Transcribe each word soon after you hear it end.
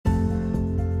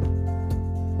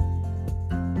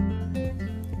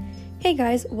Hey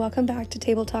guys, welcome back to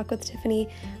Table Talk with Tiffany.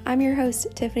 I'm your host,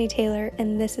 Tiffany Taylor,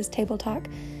 and this is Table Talk.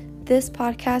 This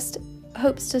podcast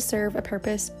hopes to serve a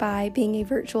purpose by being a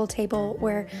virtual table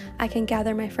where I can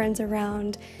gather my friends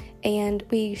around and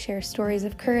we share stories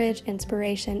of courage,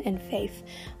 inspiration, and faith.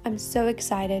 I'm so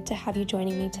excited to have you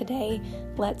joining me today.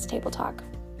 Let's Table Talk.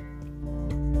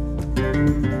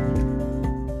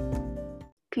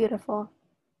 Beautiful.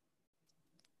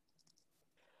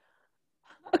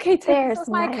 Okay, There's this is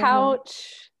my my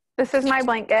couch. This is my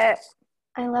blanket.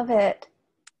 I love it.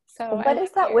 So What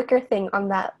is that wicker thing on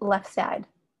that left side?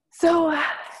 So,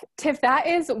 Tiff, that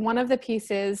is one of the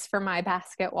pieces for my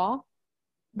basket wall,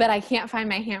 but I can't find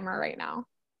my hammer right now.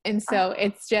 And so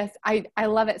it's just, I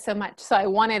love it so much. So I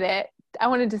wanted it. I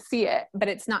wanted to see it, but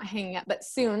it's not hanging up. But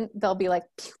soon they'll be like,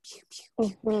 pew, pew, pew,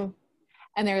 pew, pew.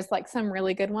 And there's like some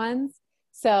really good ones.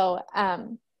 So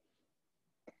once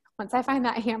I find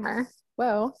that hammer,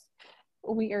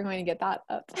 we are going to get that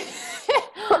up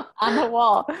on the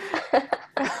wall.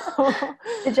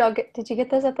 Did you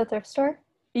get those at the thrift store?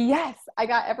 Yes, I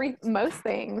got most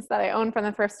things that I own from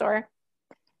the thrift store.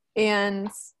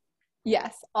 And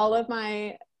yes, all of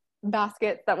my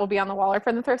baskets that will be on the wall are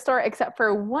from the thrift store, except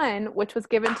for one, which was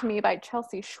given to me by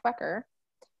Chelsea Schwecker,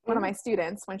 one of my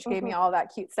students, when she gave me all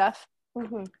that cute stuff.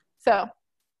 So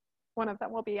one of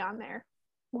them will be on there.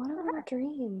 What a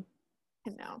dream.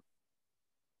 I know.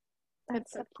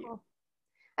 That's so cute. Cool.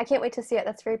 I can't wait to see it.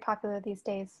 That's very popular these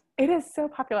days. It is so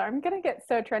popular. I'm going to get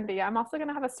so trendy. I'm also going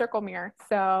to have a circle mirror.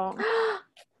 So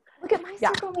look at my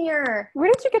circle mirror. Where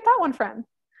did you get that one from?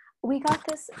 We got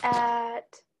this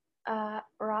at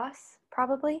Ross,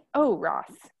 probably. Oh,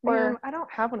 Ross. Or I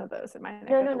don't have one of those in my neck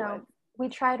of the woods. We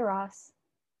tried Ross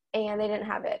and they didn't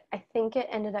have it. I think it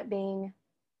ended up being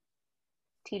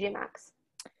TJ Maxx.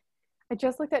 I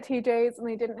just looked at TJ's and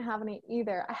they didn't have any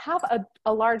either. I have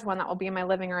a large one that will be in my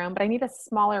living room, but I need a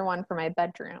smaller one for my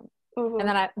bedroom.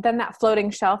 And then that floating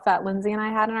shelf that Lindsay and I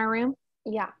had in our room.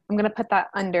 Yeah. I'm going to put that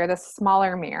under the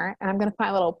smaller mirror and I'm going to put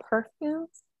my little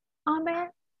perfumes on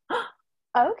there.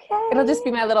 Okay. It'll just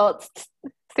be my little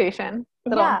station.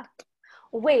 Yeah.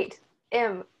 Wait,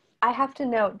 I have to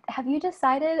know, have you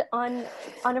decided on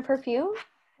a perfume?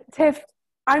 Tiff,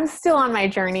 I'm still on my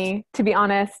journey, to be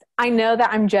honest. I know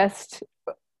that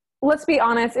let's be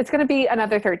honest, it's going to be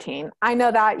another 13. I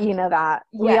know that, you know that.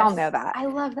 Yes, we all know that. I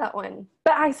love that one.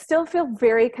 But I still feel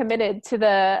very committed to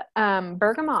the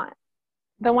bergamot,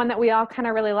 the one that we all kind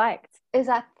of really liked. Is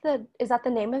that the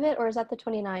name of it, or is that the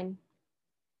 29?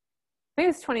 I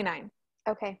think it's 29.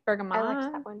 Okay. Bergamot. I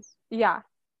liked that one. Yeah.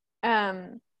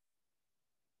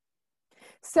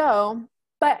 So,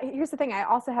 but here's the thing. I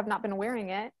also have not been wearing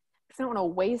it because I don't want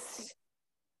to waste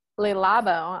Le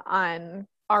Labo on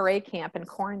RA camp and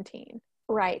quarantine.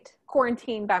 Right.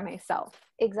 Quarantine by myself.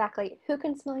 Exactly. Who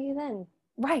can smell you then?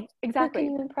 Right. Exactly. Who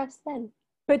can you impress then?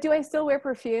 But do I still wear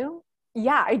perfume?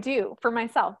 Yeah, I do for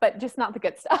myself, but just not the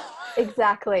good stuff.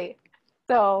 Exactly.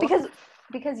 So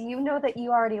because you know that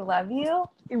you already love you.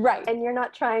 Right. And you're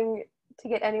not trying to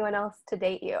get anyone else to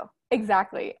date you.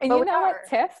 Exactly. And you know what,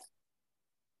 Tiff?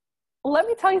 Let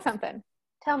me tell you something.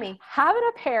 Tell me. Having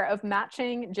a pair of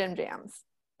matching gym jams.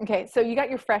 Okay, so you got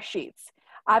your fresh sheets.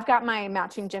 I've got my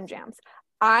matching gym jams.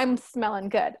 I'm smelling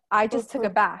good. I just took a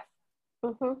bath.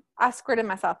 I squirted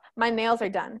myself. My nails are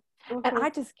done. And I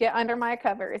just get under my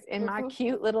covers in my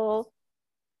cute little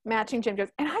matching gym jams.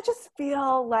 And I just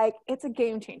feel like it's a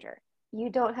game changer.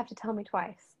 You don't have to tell me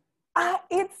twice.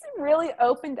 It's really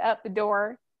opened up the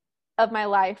door of my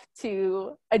life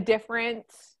to a different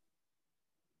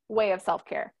way of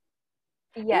self-care.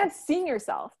 Yes. And seeing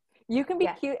yourself. You can be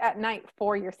cute at night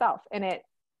for yourself, and it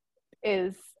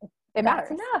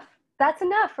matters. That's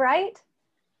enough, right?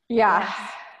 Yeah. Yes.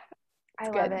 I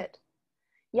love it.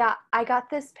 Yeah, I got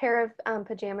this pair of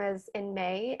pajamas in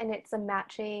May, and it's a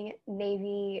matching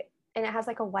navy, and it has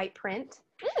like a white print.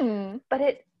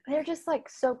 But they're just like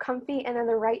so comfy, and then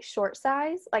the right short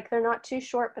size. Like they're not too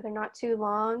short, but they're not too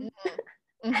long.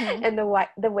 And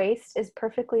the waist is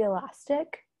perfectly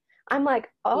elastic. I'm like,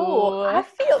 I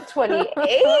feel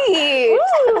 28.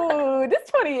 Ooh, this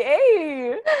 28.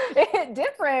 It hit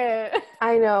different.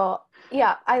 I know.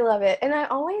 Yeah, I love it. And I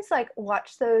always like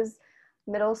watch those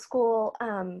middle school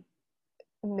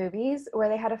movies where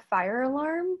they had a fire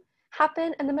alarm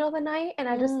happen in the middle of the night. And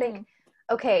I just think,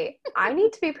 okay, I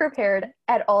need to be prepared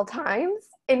at all times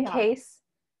in case,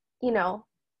 in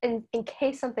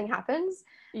case something happens.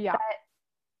 Yeah. But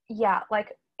yeah,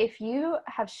 like if you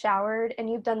have showered and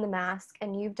you've done the mask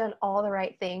and you've done all the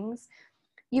right things,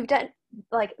 you've done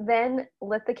then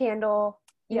lit the candle,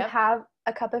 you have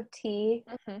a cup of tea.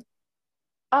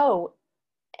 And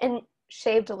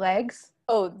shaved legs.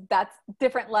 Oh, that's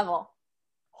different level.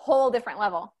 Whole different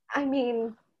level. I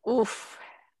mean, oof.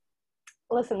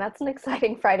 Listen, that's an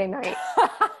exciting Friday night.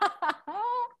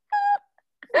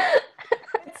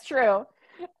 It's true.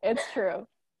 It's true.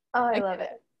 Oh, I love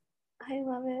it. I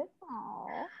love it.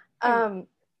 Aww.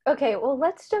 Okay, well,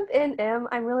 let's jump in, Em.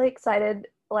 I'm really excited,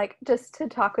 like, just to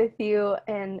talk with you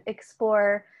and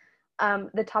explore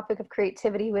the topic of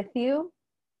creativity with you.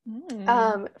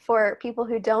 For people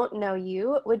who don't know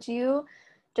you, would you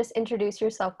just introduce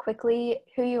yourself quickly,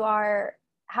 who you are,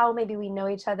 how maybe we know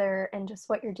each other, and just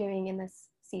what you're doing in this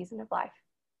season of life?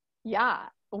 Yeah,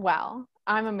 well,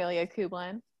 I'm Emelia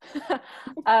Kublin.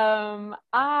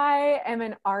 I am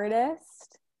an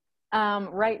artist.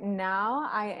 Right now,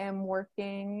 I am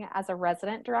working as a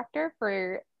resident director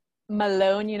for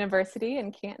Malone University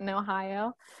in Canton,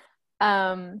 Ohio.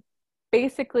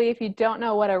 Basically, if you don't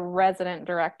know what a resident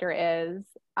director is,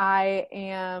 I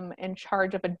am in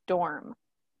charge of a dorm.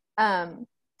 So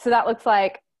that looks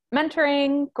like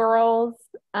mentoring girls,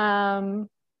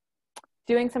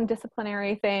 doing some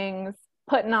disciplinary things,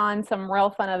 putting on some real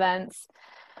fun events,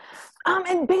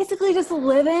 and basically just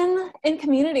living in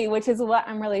community, which is what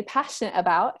I'm really passionate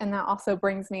about. And that also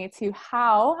brings me to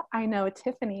how I know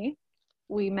Tiffany.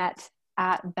 We met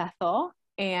at Bethel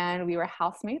and we were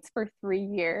housemates for 3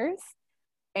 years,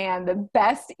 and the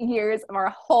best years of our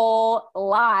whole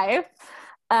life.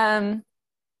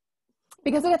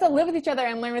 Because we got to live with each other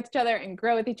and learn with each other and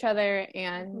grow with each other.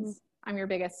 And I'm your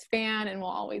biggest fan and will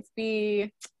always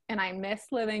be. And I miss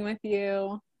living with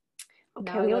you.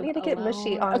 Okay, we don't need to get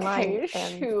mushy online.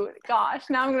 Okay, shoot. Gosh,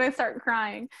 now I'm going to start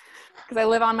crying because I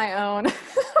live on my own.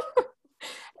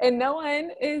 And no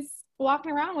one is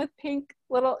walking around with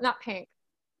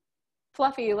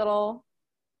fluffy little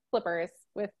flippers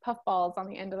with puffballs on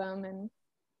the end of them and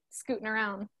scooting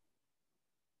around.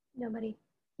 Nobody.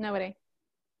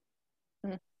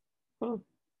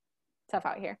 Tough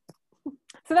out here.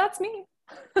 So that's me.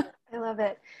 I love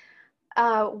it.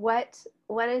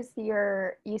 What is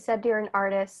you said you're an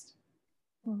artist.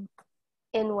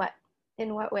 In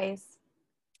what ways?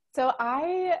 So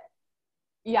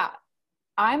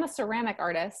I'm a ceramic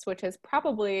artist, which is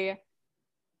probably,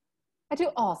 I do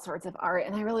all sorts of art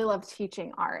and I really love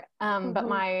teaching art. But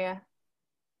I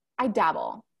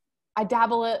dabble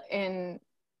in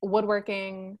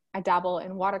woodworking. I dabble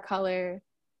in watercolor.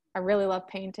 I really love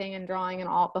painting and drawing and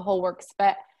all the whole works,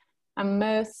 but I'm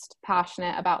most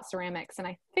passionate about ceramics. And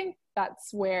I think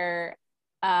that's where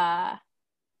I've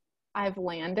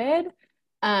landed,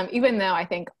 even though I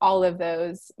think all of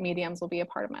those mediums will be a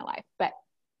part of my life. But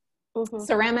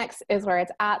ceramics is where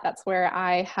it's at. That's where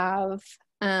I have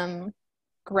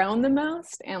grown the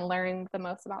most and learned the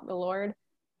most about the Lord.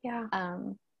 Yeah.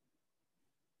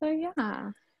 So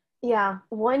yeah. Yeah.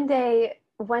 One day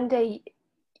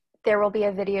there will be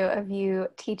a video of you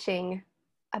teaching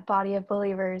a body of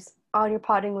believers on your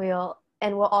potting wheel,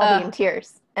 and we'll all be in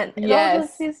tears. And it'll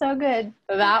just be so good.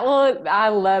 I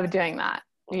love doing that.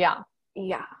 Yeah.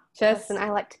 Yeah. Listen, I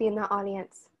like to be in the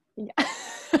audience. Yeah.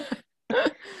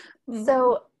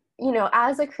 So,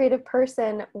 as a creative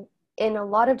person in a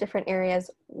lot of different areas,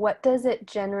 what does it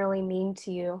generally mean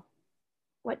to you?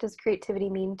 What does creativity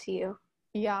mean to you?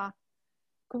 Yeah.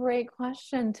 Great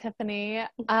question, Tiffany.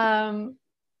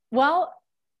 Well,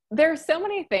 there's so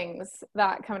many things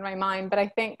that come to my mind, but I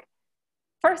think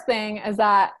first thing is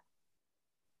that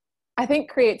I think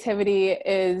creativity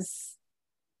is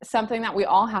something that we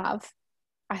all have.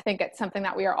 I think it's something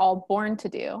that we are all born to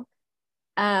do.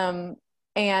 And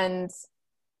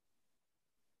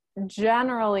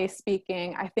generally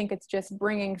speaking, I think it's just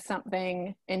bringing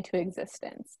something into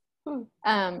existence.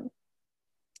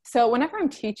 So whenever I'm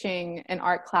teaching an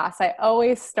art class, I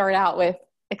always start out with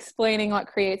explaining what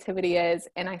creativity is,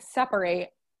 and I separate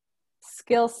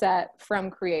skill set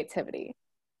from creativity.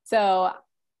 So,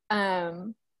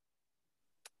 I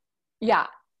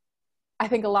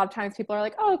think a lot of times people are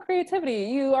like, oh,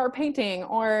 creativity, you are painting,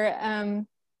 or, I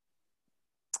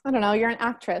don't know, you're an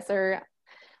actress, or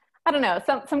I don't know,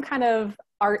 some kind of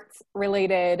arts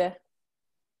related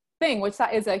thing, which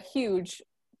that is a huge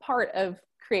part of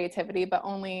creativity, but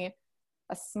only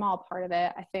a small part of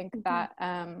it. I think that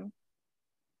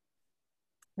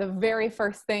the very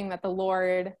first thing that the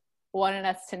Lord wanted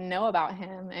us to know about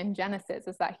him in Genesis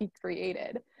is that he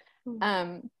created.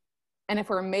 And if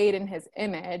we're made in his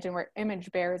image and we're image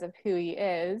bearers of who he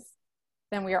is,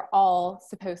 then we are all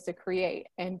supposed to create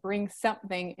and bring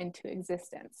something into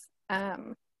existence.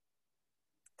 So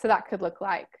that could look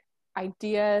like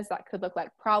ideas, that could look like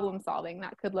problem solving,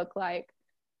 that could look like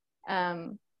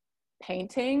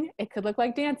painting, it could look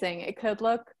like dancing, it could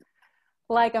look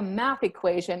like a math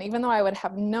equation, even though I would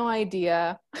have no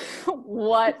idea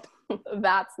what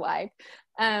that's like.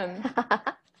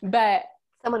 But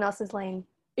someone else's lane.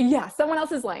 Yeah, someone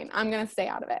else's lane. I'm going to stay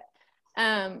out of it.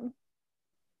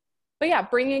 But yeah,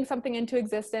 bringing something into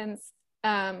existence,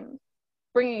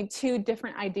 bringing two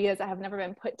different ideas that have never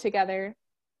been put together,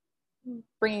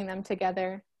 bringing them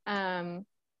together,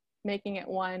 making it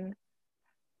one,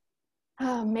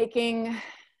 making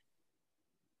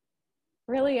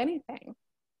really anything.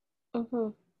 Mm-hmm.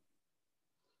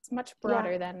 It's much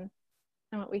broader than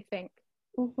what we think.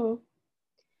 Mm-hmm.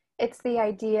 It's the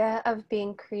idea of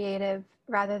being creative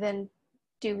rather than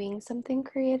doing something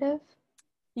creative.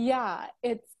 Yeah,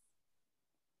 it's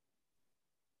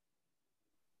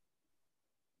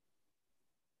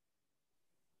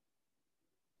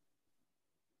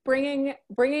bringing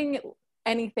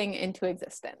anything into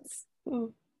existence.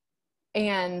 Mm.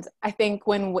 And I think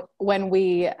when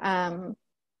we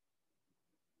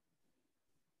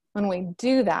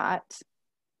do that,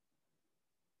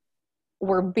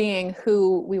 we're being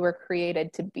who we were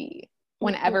created to be.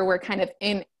 Whenever we're kind of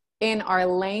in our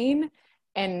lane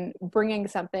and bringing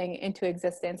something into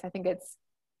existence, I think it's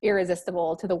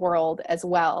irresistible to the world as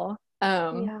well.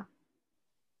 And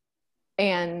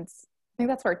I think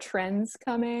that's where trends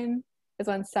come in, is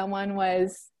when someone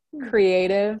was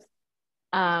creative,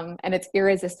 and it's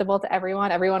irresistible to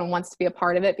everyone. Everyone wants to be a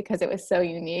part of it because it was so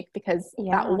unique, because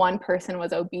that one person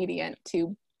was obedient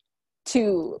to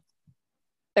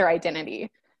their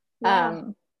identity. I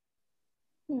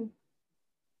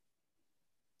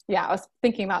was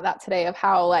thinking about that today, of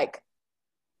how like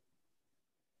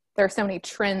there are so many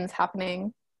trends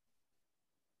happening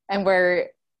and we're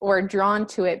drawn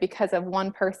to it because of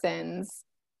one person's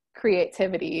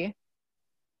creativity,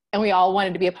 and we all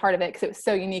wanted to be a part of it because it was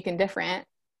so unique and different.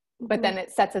 But then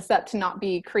it sets us up to not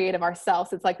be creative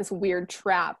ourselves. It's like this weird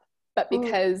trap. But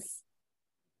because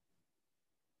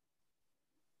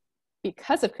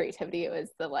of creativity, it was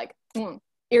the like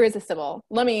irresistible.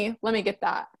 Let me get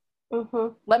that.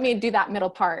 Let me do that middle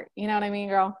part. You know what I mean,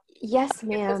 girl? Yes,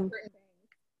 ma'am.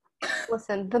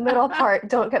 Listen, the middle part,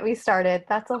 don't get me started.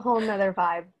 That's a whole nother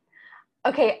vibe.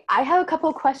 Okay, I have a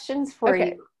couple questions for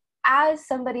you. As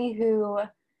somebody who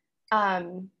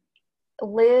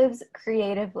lives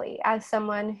creatively, as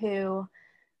someone who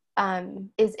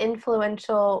is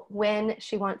influential when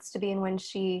she wants to be and when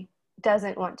she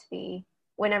doesn't want to be,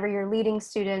 whenever you're leading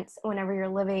students, whenever you're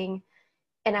living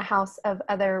in a house of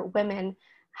other women,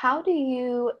 how do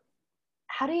you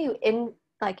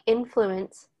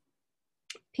influence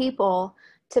people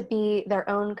to be their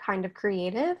own kind of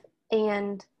creative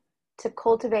and to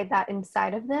cultivate that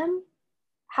inside of them?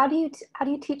 How do you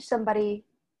teach somebody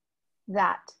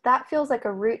that feels like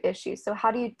a root issue? So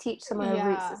how do you teach someone a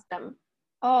root system?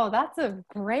 Oh, that's a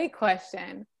great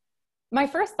question. My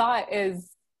first thought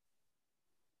is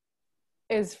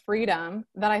freedom.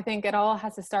 That I think it all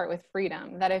has to start with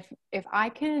freedom. That if I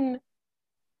can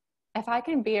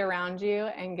be around you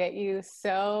and get you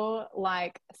so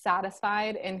like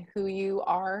satisfied in who you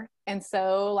are and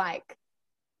so like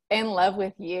in love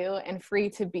with you and free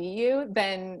to be you,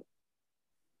 then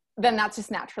that's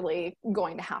just naturally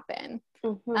going to happen.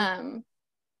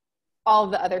 All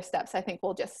the other steps I think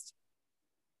will just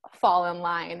fall in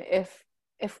line if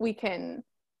we can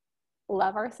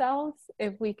love ourselves,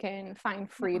 if we can find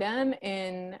freedom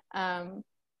in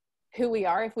who we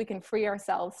are, if we can free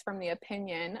ourselves from the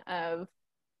opinion of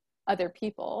other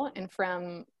people and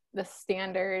from the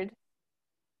standard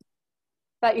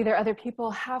that either other people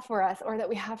have for us or that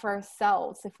we have for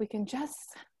ourselves, if we can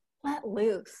just let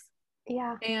loose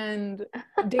and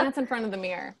dance in front of the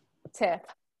mirror. Tip.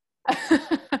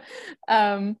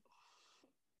 I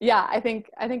think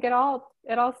it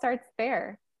all starts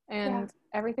there, and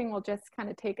everything will just kind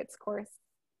of take its course.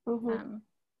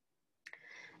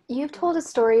 You've told a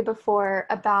story before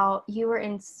about you were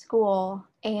in school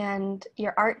and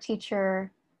your art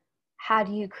teacher had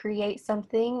you create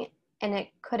something and it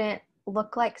couldn't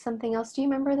look like something else. Do you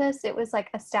remember this? It was like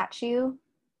a statue.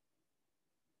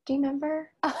 Do you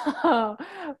remember? Oh,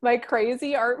 my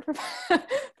crazy art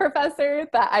professor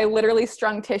that I literally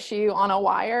strung tissue on a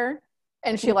wire,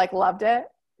 and she like loved it.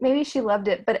 Maybe she loved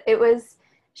it, but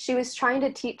she was trying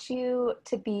to teach you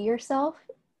to be yourself.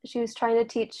 She was trying to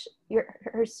teach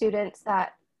her students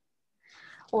that,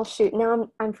 well, shoot, now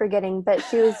I'm forgetting, but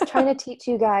she was trying to teach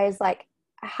you guys like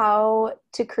how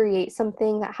to create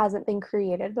something that hasn't been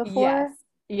created before. Yes.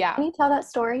 Yeah. Can you tell that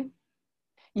story?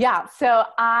 Yeah. So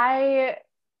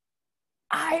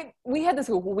we had this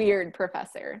weird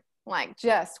professor, like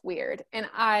just weird. And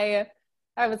I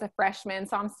was a freshman,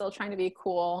 so I'm still trying to be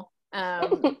cool.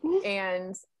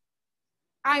 And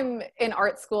I'm in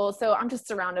art school, so I'm just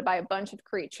surrounded by a bunch of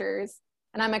creatures,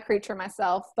 and I'm a creature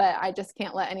myself, but I just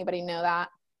can't let anybody know that.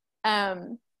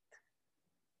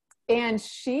 And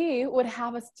she would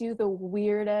have us do the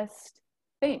weirdest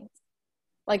things.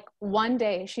 Like one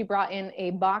day she brought in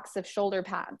a box of shoulder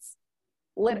pads,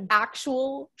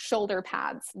 actual shoulder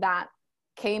pads that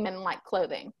came in like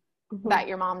clothing that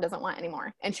your mom doesn't want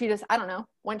anymore. And she just, I don't know,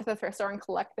 went to the thrift store and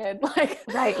collected like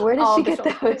right. Where did she get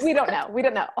those? We don't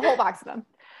know. A whole box of them.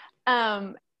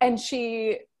 And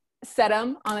she set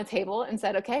them on a table and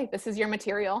said, okay, this is your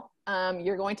material.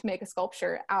 You're going to make a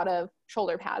sculpture out of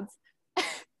shoulder pads.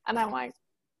 And I'm like,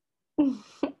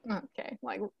 okay,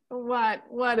 like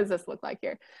what does this look like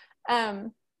here?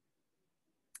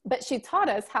 But she taught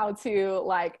us how to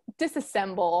like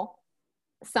disassemble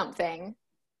something.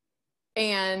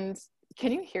 And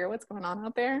can you hear what's going on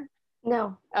out there?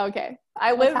 No. Okay.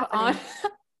 I live on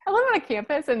a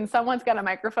campus, and someone's got a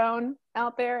microphone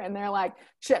out there, and they're like,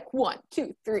 check 1,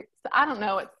 2, 3. So I don't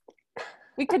know.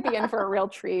 We could be in for a real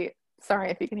treat. Sorry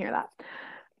if you can hear that.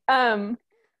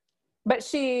 But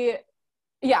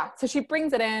so she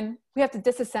brings it in. We have to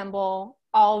disassemble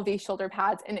all of these shoulder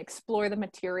pads and explore the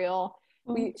material.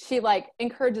 She like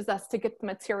encourages us to get the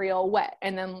material wet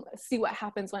and then see what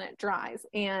happens when it dries.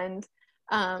 And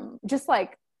just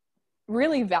like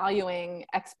really valuing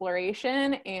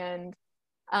exploration. And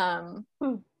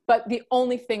but the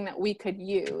only thing that we could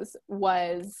use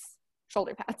was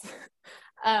shoulder pads.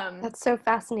 That's so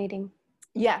fascinating.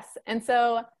 Yes. And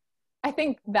so I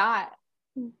think that,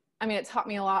 I mean, it taught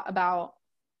me a lot about,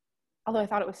 although I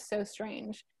thought it was so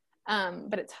strange,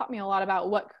 but it taught me a lot about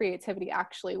what creativity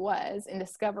actually was in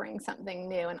discovering something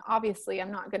new. And obviously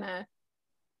I'm not going to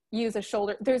use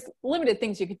there's limited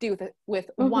things you could do with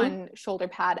one shoulder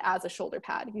pad as a shoulder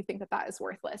pad. You think that is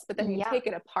worthless, but then you take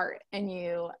it apart and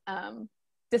you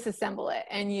disassemble it,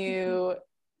 and you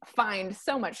find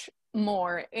so much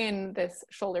more in this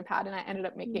shoulder pad. And I ended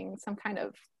up making some kind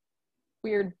of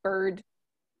weird bird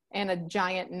and a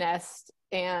giant nest,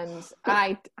 and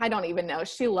I don't even know.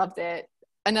 She loved it.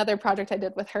 Another project I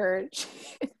did with her,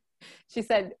 she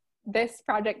said, this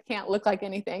project can't look like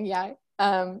anything yet.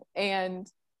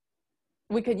 And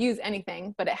we could use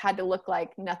anything, but it had to look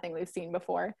like nothing we've seen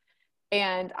before.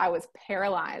 And I was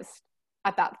paralyzed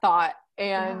at that thought.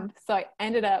 And so I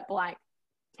ended up like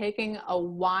taking a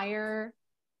wire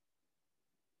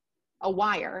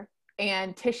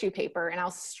and tissue paper, and I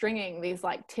was stringing these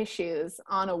like tissues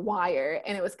on a wire,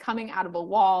 and it was coming out of a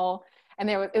wall, and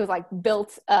it was like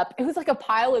built up. It was like a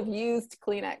pile of used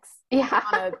Kleenex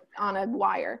on a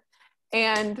wire.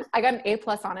 And I got an A+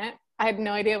 on it. I had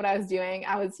no idea what I was doing.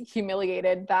 I was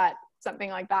humiliated that something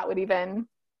like that would even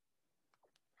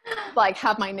like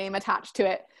have my name attached to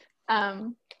it.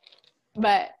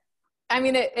 But I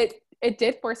mean, it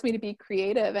did force me to be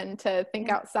creative and to think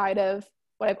outside of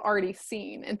what I've already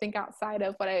seen, and think outside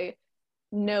of what I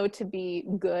know to be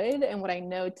good and what I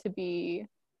know to be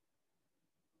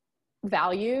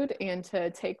valued, and to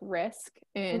take risk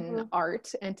in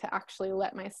art, and to actually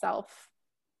let myself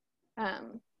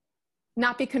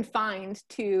not be confined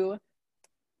to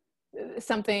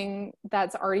something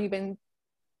that's already been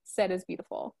said as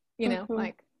beautiful, you know,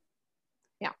 like,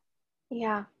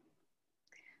 yeah.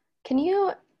 Can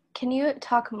you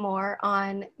talk more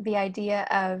on the idea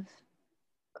of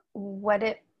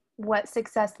what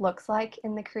success looks like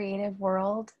in the creative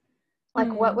world?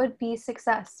 Like, what would be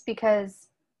success? Because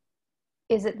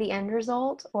is it the end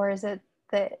result, or is it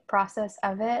the process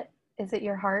of it? Is it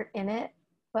your heart in it?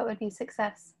 What would be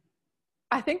success?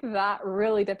 I think that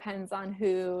really depends on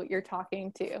who you're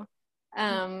talking to.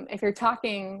 If you're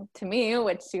talking to me,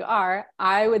 which you are,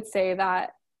 I would say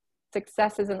that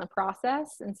success is in the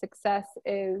process, and success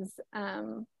is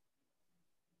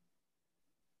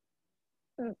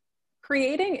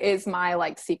creating is my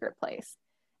like secret place.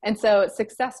 And so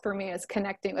success for me is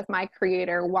connecting with my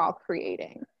creator while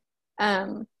creating.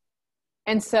 And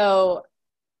so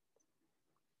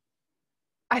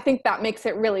I think that makes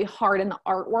it really hard in the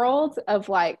art world of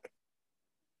like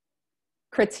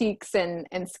critiques and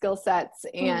skill sets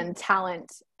and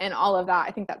talent and all of that.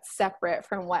 I think that's separate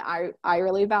from what I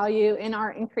really value in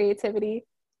art and creativity.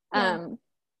 So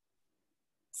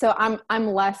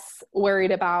I'm less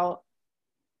worried about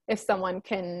if someone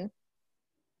can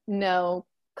know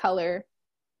color,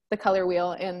 the color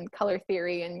wheel and color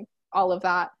theory and all of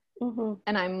that.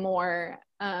 And I'm more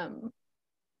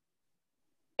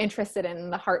interested in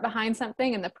the heart behind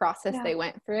something and the process they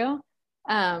went through,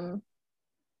 and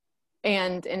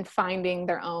in finding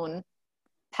their own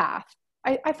path.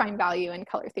 I find value in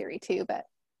color theory too, but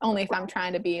only if I'm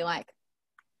trying to be like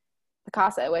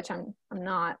Picasso, which I'm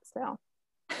not. So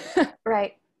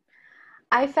Right.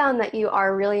 I found that you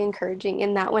are really encouraging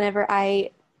in that whenever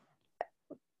I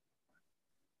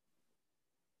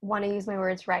want to use my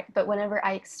words right, but whenever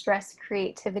I express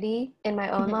creativity in my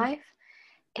own life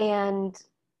and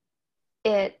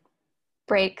it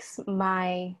breaks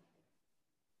my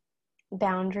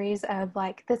boundaries of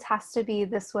like, this has to be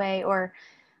this way, or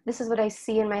this is what I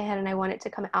see in my head and I want it to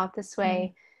come out this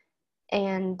way.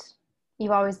 And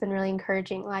you've always been really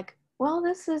encouraging, like, well,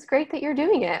 this is great that you're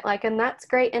doing it. Like, and that's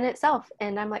great in itself.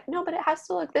 And I'm like, no, but it has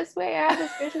to look this way. I have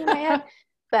this vision in my head.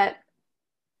 But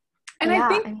and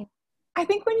yeah, I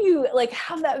think when you like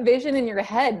have that vision in your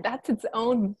head, that's its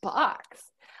own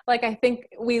box. Like, I think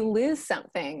we lose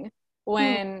something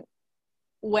when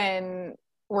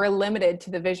we're limited to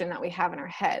the vision that we have in our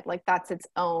head. Like, that's its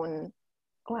own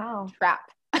trap.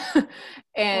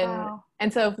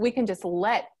 And so if we can just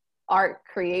let art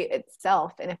create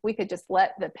itself, and if we could just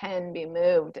let the pen be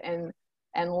moved and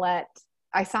let,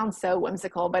 I sound so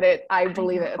whimsical, but I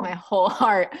believe it with my whole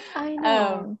heart. I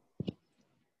know.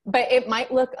 But it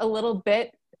might look a little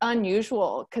bit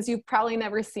unusual because you've probably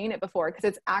never seen it before, because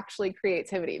it's actually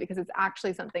creativity, because it's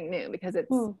actually something new, because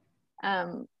it's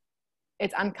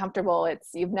uncomfortable.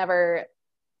 You've never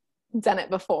done it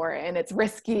before, and it's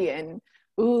risky, and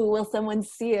ooh, will someone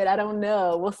see it? I don't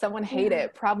know. Will someone hate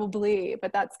it? Probably,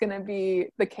 but that's going to be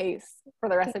the case for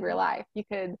the rest of your life. You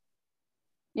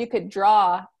could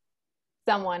draw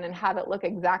someone and have it look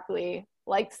exactly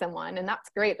like someone, and that's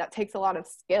great. That takes a lot of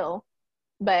skill,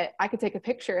 but I could take a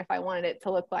picture if I wanted it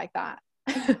to look like that.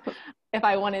 If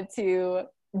I wanted to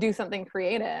do something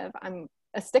creative, I'm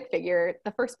a stick figure.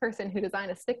 The first person who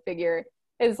designed a stick figure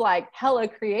is like hella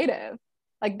creative.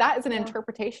 Like, that is an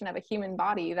interpretation of a human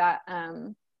body that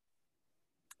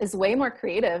is way more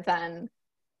creative than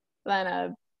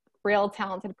a real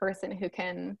talented person who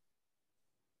can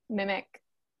mimic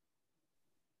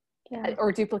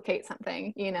or duplicate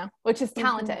something, which is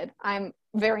talented. I'm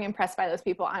very impressed by those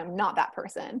people. I'm not that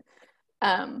person.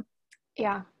 But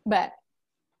yeah.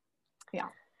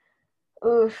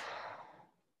 Oof.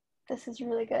 This is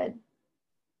really good.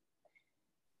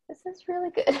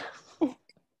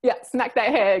 Yeah, smack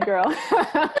that head, girl.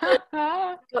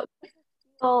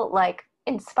 Feel like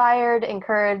inspired,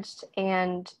 encouraged,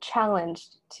 and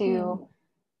challenged to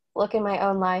look in my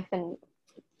own life and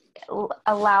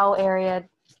allow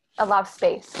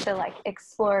space to like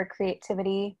explore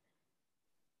creativity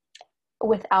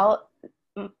without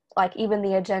like even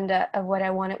the agenda of what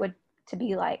I want it to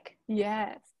be like.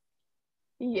 Yes.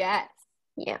 Yeah.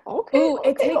 Okay. Ooh,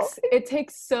 it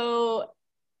takes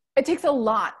a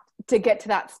lot to get to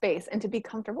that space and to be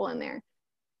comfortable in there.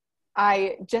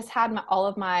 I just had all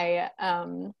of my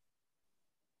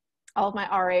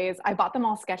RAs. I bought them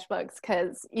all sketchbooks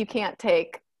because you can't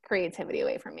take creativity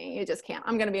away from me. You just can't.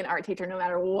 I'm going to be an art teacher no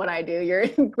matter what I do.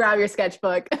 Grab your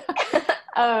sketchbook.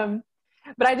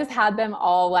 But I just had them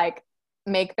all like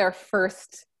make their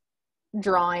first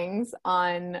drawings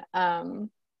on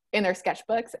in their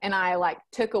sketchbooks, and I like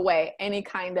took away any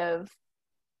kind of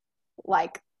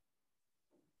like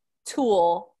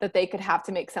tool that they could have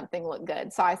to make something look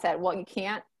good. So I said, well, you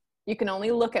can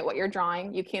only look at what you're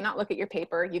drawing. You cannot look at your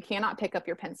paper. You cannot pick up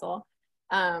your pencil.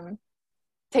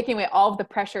 Taking away all of the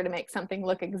pressure to make something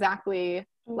look exactly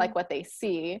like what they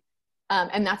see.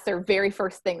 And that's their very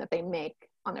first thing that they make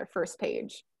on their first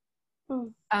page.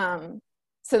 So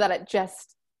that it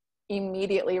just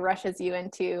immediately rushes you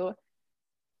into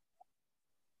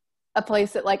a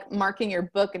place that like marking your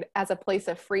book as a place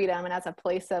of freedom and as a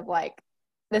place of like,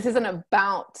 this isn't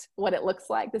about what it looks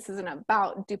like. This isn't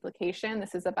about duplication.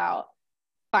 This is about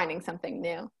finding something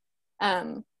new.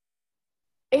 And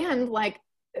like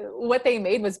what they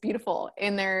made was beautiful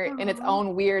in its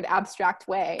own weird abstract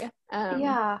way.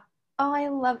 Yeah. Oh, I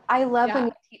love when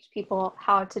you teach people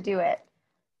how to do it.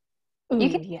 You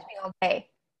can teach me all day.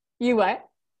 You what?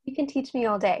 You can teach me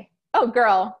all day. Oh,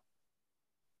 girl,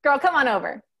 come on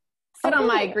over. Sit on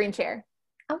my green chair.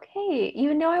 Okay.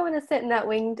 I want to sit in that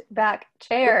winged back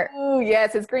chair. Oh,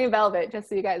 yes. It's green velvet, just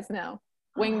so you guys know.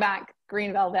 Wing back,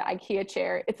 green velvet, IKEA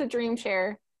chair. It's a dream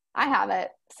chair. I have it.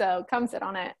 So come sit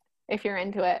on it if you're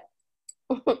into it.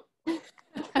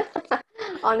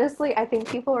 Honestly, I think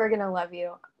people are going to love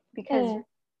you because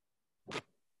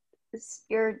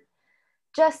you're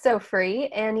just so free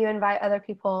and you invite other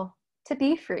people to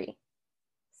be free.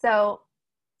 So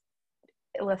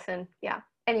listen, yeah.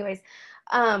 Anyways,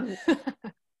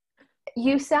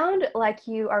 you sound like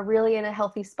you are really in a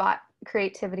healthy spot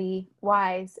creativity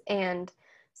wise and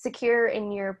secure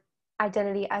in your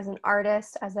identity as an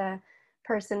artist, as a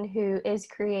person who is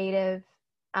creative,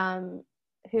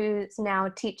 who's now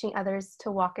teaching others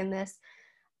to walk in this.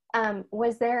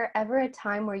 Was there ever a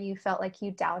time where you felt like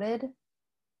you doubted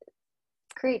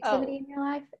creativity in your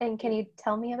life? And can you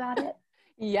tell me about it?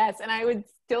 Yes, and I would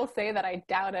still say that I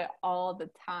doubt it all the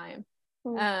time.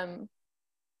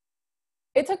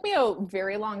 It took me a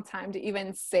very long time to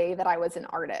even say that I was an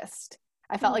artist.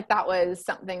 I felt like that was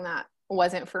something that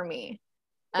wasn't for me.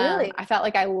 Really? I felt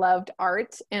like I loved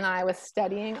art and I was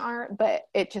studying art, but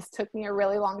it just took me a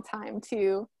really long time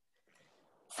to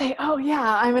say, oh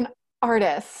yeah, I'm an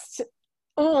artist.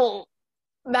 Oh,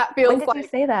 that feels like. When did you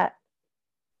say that?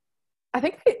 I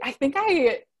think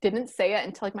I didn't say it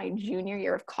until like my junior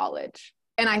year of college.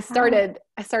 And I started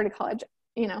college,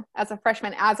 as a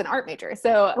freshman as an art major.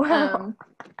 So,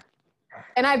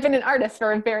 and I've been an artist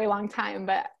for a very long time,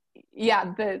 but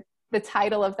yeah, the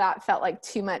title of that felt like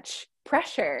too much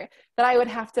pressure that I would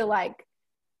have to like,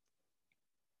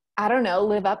 I don't know,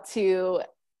 live up to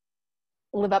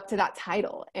that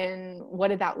title. And what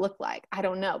did that look like? I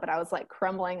don't know, but I was like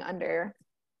crumbling under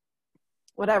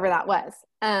whatever that was.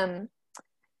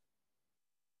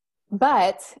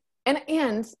 But,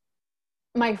 and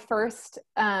my first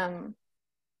art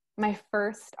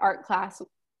class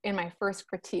in my first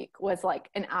critique was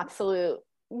like an absolute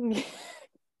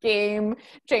game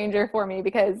changer for me,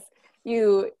 because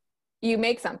you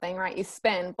make something, right? You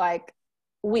spend like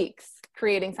weeks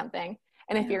creating something.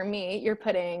 And if you're me, you're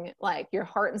putting like your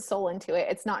heart and soul into it.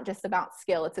 It's not just about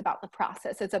skill. It's about the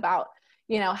process. It's about,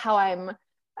 how I'm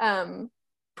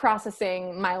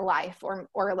processing my life, or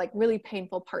like really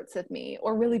painful parts of me,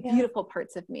 or really beautiful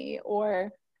parts of me,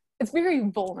 or it's very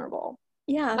vulnerable.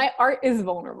 Yeah. My art is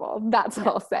vulnerable. That's what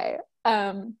I'll say.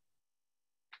 And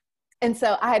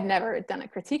so I had never done a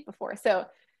critique before. So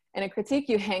in a critique,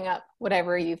 you hang up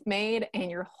whatever you've made, and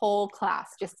your whole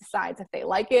class just decides if they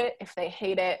like it, if they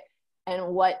hate it, and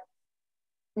what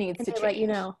needs to change. Let you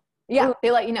know. Yeah, Ooh.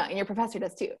 They let you know, and your professor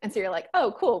does too. And so you're like,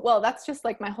 oh, cool. Well, that's just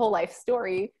like my whole life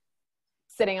story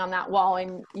sitting on that wall,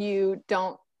 and you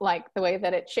don't like the way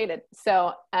that it's shaded.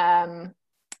 So, awesome.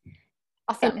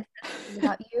 And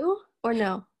about you or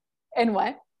no? And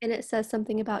what? And it says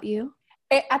something about you?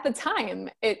 At the time,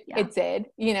 it did.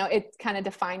 It kind of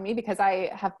defined me because I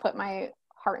have put my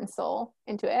heart and soul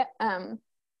into it. And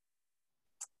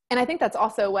I think that's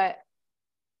also what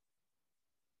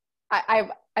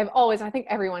I've always, I think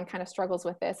everyone kind of struggles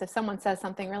with this. If someone says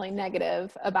something really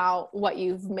negative about what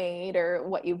you've made or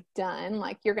what you've done,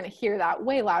 like you're going to hear that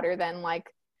way louder than like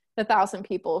the 1,000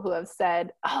 people who have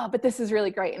said, oh, but this is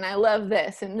really great. And I love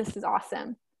this. And this is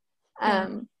awesome.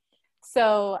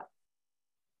 So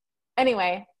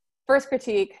anyway, first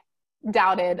critique,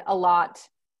 doubted a lot,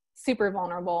 super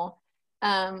vulnerable.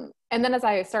 And then as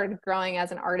I started growing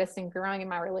as an artist and growing in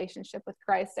my relationship with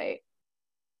Christ,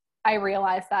 I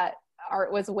realized that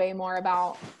art was way more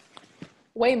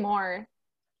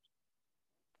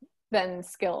than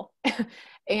skill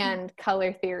and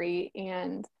color theory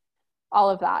and all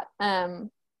of that.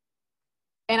 And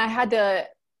I had to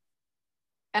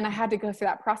go through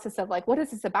that process of like, what is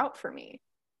this about for me?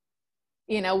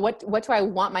 What do I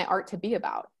want my art to be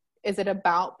about? Is it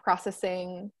about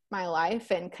processing my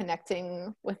life and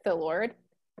connecting with the Lord?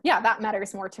 Yeah, that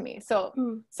matters more to me. So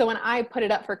when I put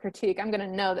it up for critique, I'm going to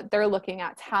know that they're looking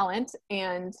at talent,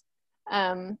 and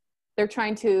they're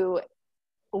trying to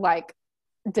like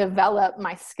develop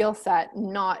my skill set,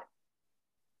 not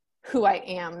who I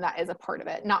am. That is a part of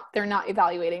it. They're not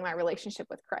evaluating my relationship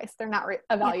with Christ. They're not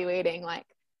evaluating like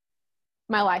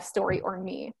my life story or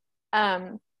me.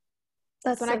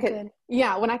 That's when so good.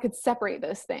 Yeah, when I could separate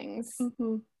those things.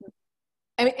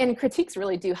 And critiques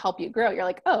really do help you grow. You're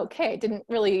like, oh, okay, didn't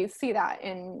really see that,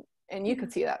 and you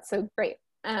could see that. So great.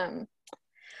 I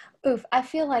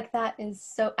feel like that is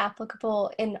so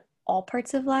applicable in all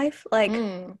parts of life. Like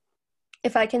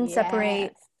if I can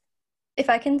separate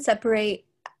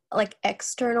like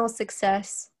external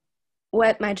success,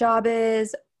 what my job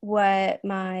is, what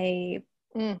my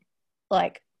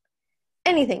like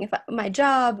anything, my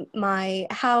job, my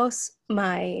house,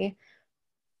 my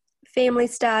family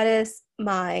status,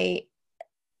 my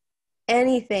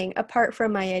anything apart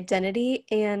from my identity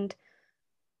and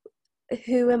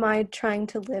who am I trying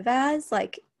to live as,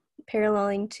 like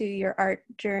paralleling to your art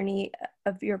journey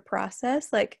of your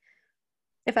process. Like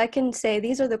if I can say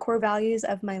these are the core values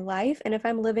of my life, and if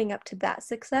I'm living up to that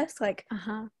success, like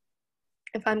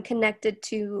if I'm connected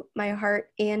to my heart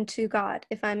and to God,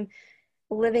 if I'm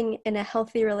living in a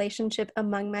healthy relationship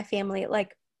among my family,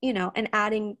 like, and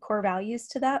adding core values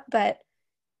to that,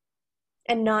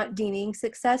 and not deeming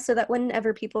success, so that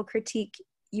whenever people critique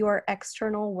your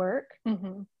external work,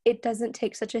 it doesn't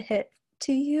take such a hit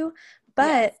to you,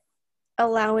 but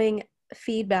allowing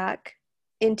feedback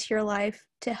into your life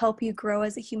to help you grow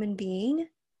as a human being,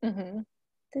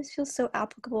 this feels so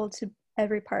applicable to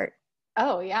every part.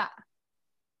 Oh yeah.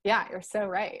 Yeah, you're so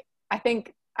right. I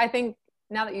think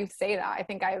now that you say that, I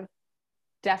think I've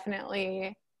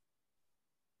definitely,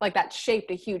 like, that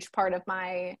shaped a huge part of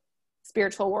my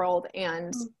spiritual world,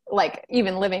 and like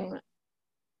even living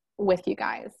with you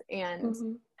guys, and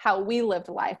how we lived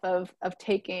life of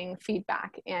taking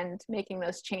feedback and making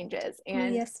those changes,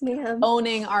 and yes, ma'am.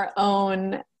 owning our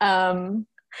own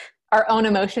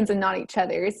emotions and not each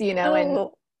other's, you know. And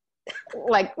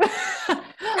like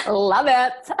love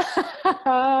it.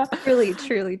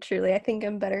 Truly I think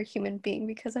I'm a better human being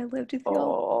because I lived with you.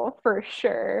 Oh, for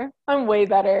sure. I'm way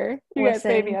better. You guys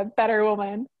made me a better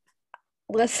woman.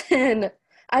 Listen,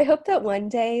 I hope that one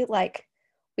day, like,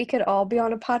 we could all be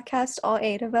on a podcast, all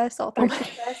 8 of us, all 13 of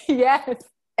us. Yes.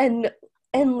 And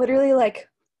literally, like,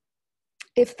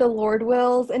 if the Lord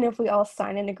wills, and if we all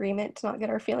sign an agreement to not get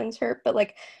our feelings hurt, but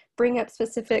like bring up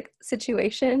specific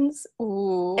situations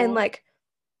and like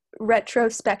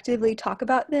retrospectively talk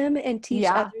about them and teach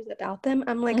others about them.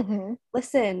 I'm like,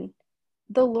 listen,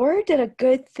 the Lord did a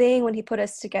good thing when he put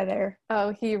us together.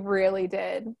 Oh, he really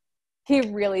did. He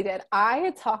really did.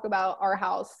 I talk about our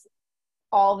house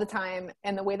all the time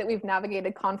and the way that we've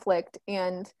navigated conflict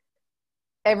and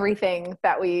everything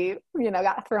that we,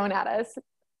 got thrown at us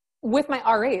with my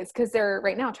RAs, because they're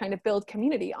right now trying to build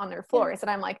community on their floors. And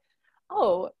I'm like,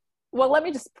 oh, well, let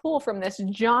me just pull from this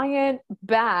giant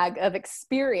bag of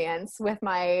experience with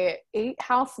my 8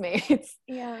 housemates.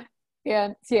 Yeah.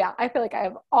 And so, yeah, I feel like I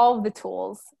have all the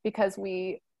tools because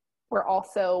we're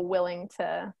also willing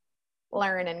to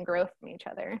learn and grow from each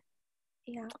other.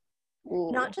 Yeah.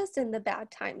 Ooh. Not just in the bad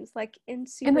times, like in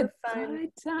super fun.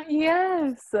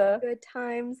 Good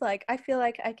times. Like, I feel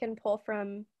like I can pull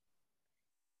from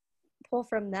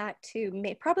that too.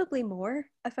 Probably more,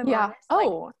 if I'm honest.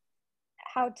 Oh. Like,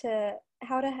 how to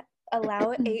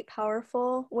allow 8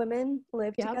 powerful women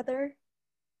live together,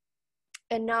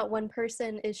 and not one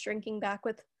person is shrinking back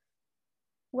with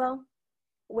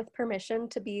permission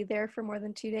to be there for more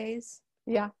than 2 days.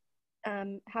 Yeah.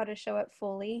 How to show up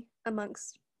fully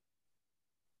amongst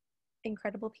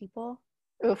incredible people.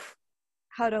 Oof.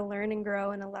 How to learn and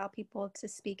grow and allow people to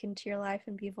speak into your life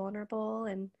and be vulnerable,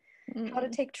 and how to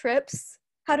take trips,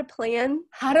 how to plan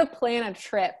a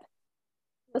trip.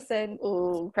 Listen.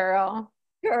 Ooh, girl,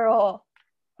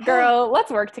 let's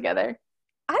work together.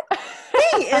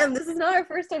 This is not our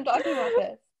first time talking about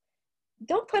this.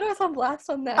 Don't put us on blast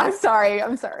on that. I'm sorry.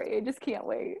 I just can't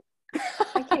wait.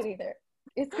 I can't either.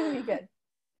 It's gonna be good.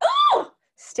 Oh,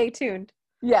 stay tuned.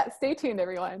 Yeah, stay tuned,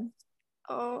 everyone.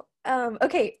 Oh,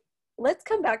 okay. Let's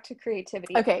come back to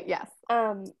creativity. Okay, yes.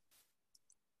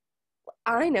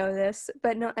 I know this,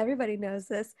 but not everybody knows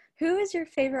this. Who is your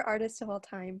favorite artist of all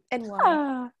time, and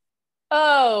why?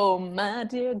 Oh, my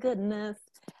dear goodness.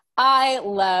 I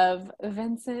love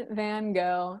Vincent van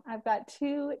Gogh. I've got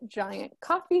 2 giant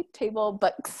coffee table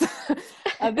books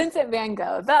of Vincent van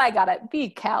Gogh that I got at the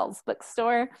Cal's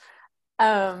bookstore.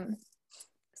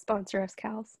 Sponsor us,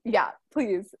 Cal's. Yeah,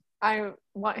 please. I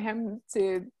want him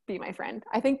to be my friend.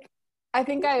 I think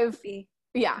he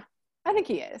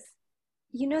is.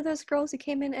 You know those girls who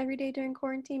came in every day during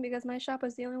quarantine because my shop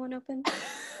was the only one open?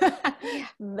 Yeah.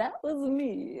 That was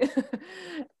me.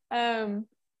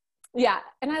 Yeah,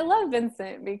 and I love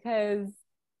Vincent because,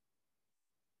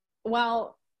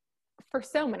 well, for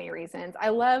so many reasons. I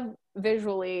love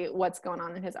visually what's going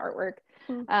on in his artwork.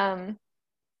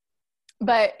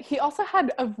 But he also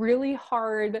had a really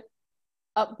hard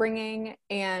upbringing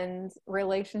and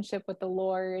relationship with the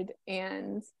Lord,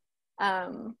 and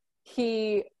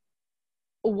he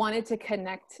wanted to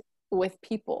connect with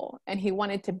people, and he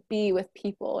wanted to be with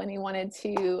people, and he wanted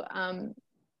to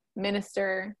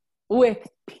minister with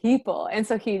people. And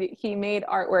so he made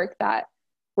artwork that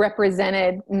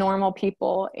represented normal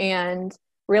people and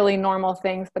really normal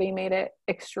things, but he made it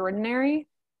extraordinary.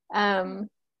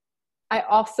 I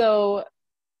also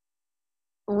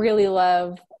really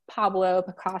love Pablo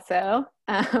Picasso,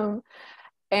 and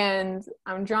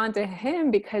I'm drawn to him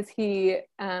because he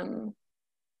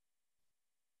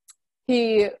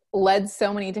led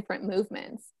so many different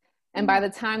movements, and by the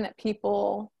time that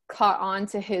people caught on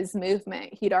to his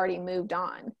movement, he'd already moved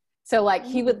on. So like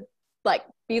he would like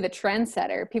be the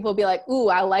trendsetter. People would be like, ooh,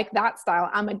 I like that style,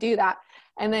 I'm gonna do that.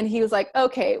 And then he was like,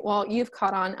 okay, well, you've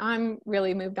caught on, I'm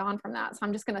really moved on from that, so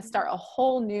I'm just gonna start a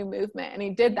whole new movement. And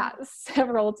he did that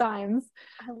several times.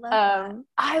 I love that.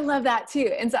 I love that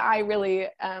too. And so I really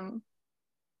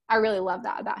love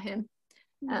that about him.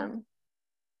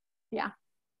 Yeah.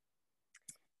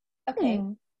 Okay.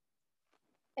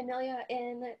 Emelia,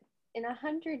 in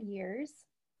 100 years,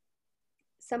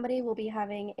 somebody will be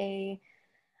having a,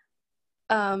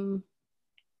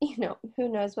 who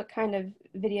knows what kind of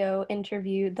video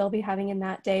interview they'll be having in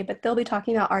that day, but they'll be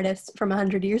talking about artists from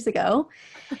 100 years ago.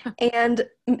 And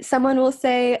someone will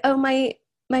say, oh, my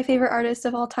favorite artist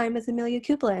of all time is Emelia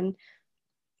Kublin.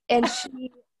 And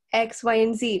she X, Y,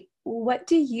 and Z. What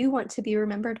do you want to be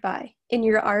remembered by in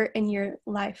your art and your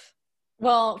life?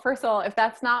 Well, first of all, if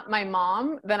that's not my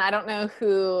mom, then I don't know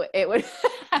who it would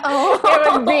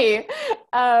it would be.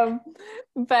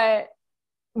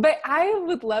 But I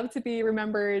would love to be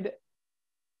remembered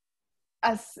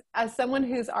as someone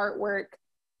whose artwork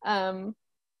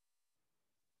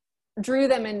drew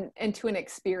them into an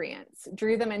experience,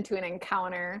 drew them into an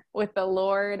encounter with the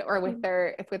Lord, or with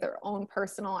their own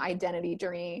personal identity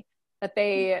journey, that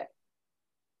they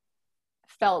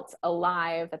felt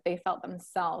alive, that they felt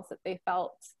themselves, that they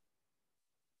felt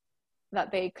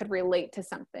that they could relate to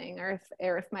something, or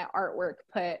if my artwork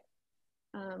put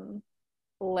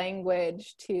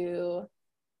language to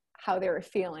how they were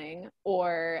feeling,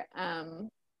 or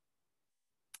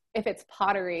if it's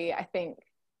pottery, I think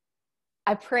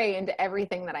I pray into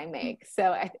everything that I make.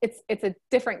 So it's a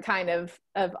different kind of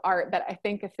art, but I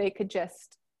think if they could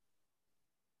just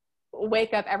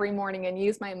wake up every morning and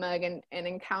use my mug and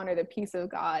encounter the peace of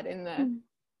God in the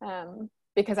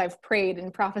because I've prayed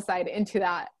and prophesied into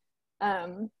that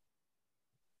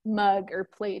mug or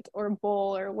plate or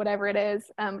bowl or whatever it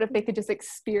is, but if they could just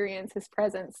experience his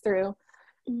presence through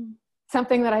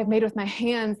something that I've made with my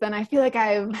hands, then I feel like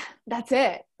that's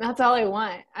it. That's all I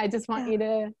want. I just want you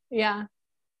to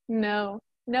know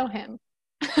him.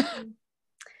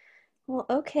 Well,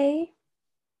 okay.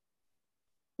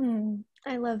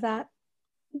 I love that.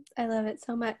 I love it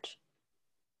so much.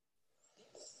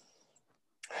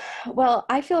 Well,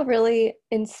 I feel really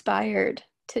inspired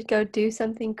to go do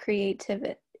something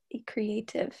creative.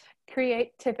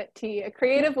 Creativity, a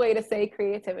creative way to say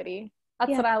creativity.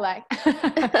 That's what I like.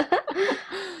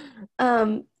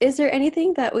 Is there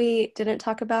anything that we didn't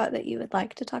talk about that you would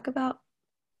like to talk about?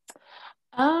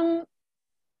 Well,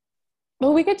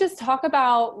 we could just talk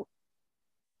about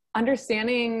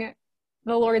understanding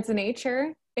the Lord's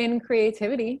nature in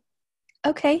creativity.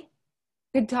 Okay.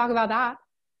 We could talk about that.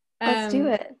 Let's do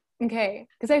it. Okay.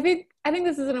 Because I think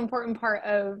this is an important part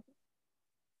of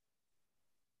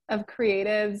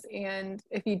creatives, and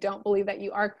if you don't believe that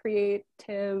you are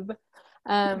creative,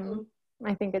 I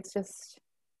think it's just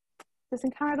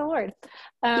encounter the Lord.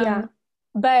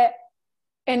 But,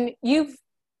 and you've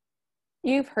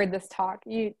heard this talk,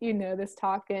 you know this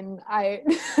talk, and I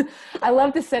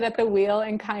love to sit at the wheel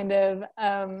and kind of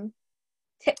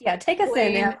take us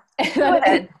in there. Go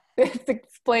ahead.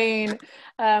 Explain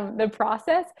the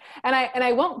process, and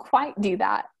I won't quite do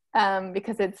that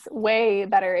because it's way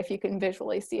better if you can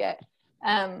visually see it.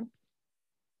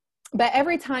 But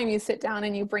every time you sit down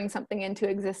and you bring something into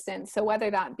existence, so whether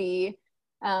that be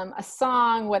a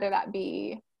song, whether that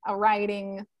be a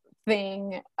writing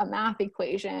thing, a math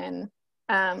equation,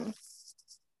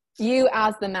 you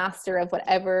as the master of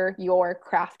whatever your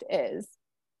craft is,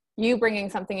 you bringing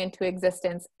something into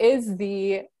existence is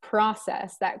the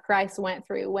process that Christ went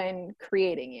through when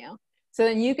creating you. So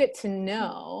then you get to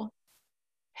know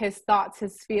his thoughts,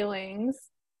 his feelings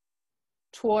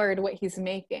toward what he's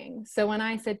making. So when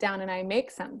I sit down and I make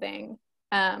something,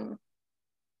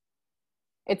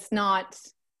 it's not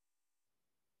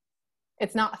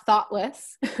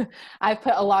thoughtless. I've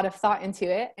put a lot of thought into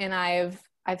it, and I've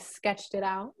sketched it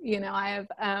out.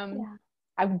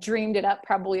 I've dreamed it up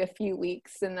probably a few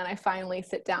weeks, and then I finally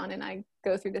sit down and I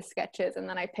go through the sketches, and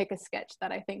then I pick a sketch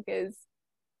that I think is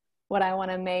what I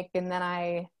want to make, and then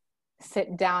I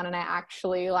sit down and I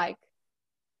actually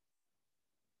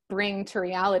bring to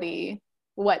reality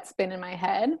what's been in my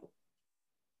head.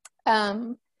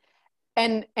 And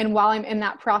while I'm in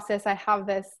that process, I have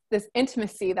this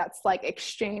intimacy that's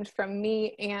exchanged from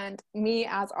me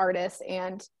as artist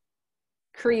and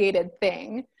created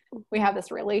thing. We have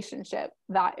this relationship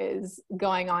that is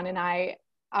going on, and I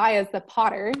as the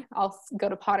potter, I'll go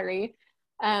to pottery.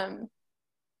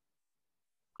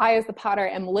 I as the potter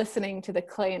am listening to the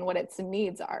clay and what its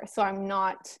needs are. So I'm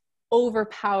not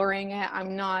overpowering it.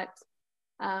 I'm not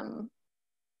I'm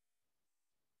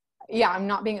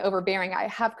not being overbearing. I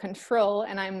have control,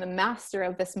 and I'm the master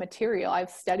of this material. I've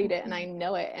studied it and I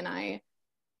know it, and I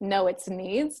know its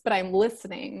needs, but I'm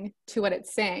listening to what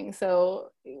it's saying.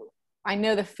 So I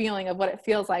know the feeling of what it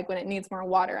feels like when it needs more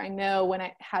water. I know when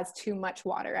it has too much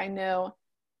water. I know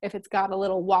if it's got a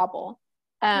little wobble.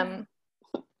 And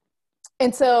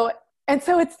so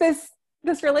it's this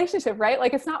relationship, right?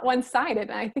 It's not one-sided.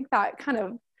 And I think that kind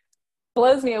of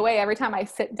blows me away every time I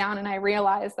sit down and I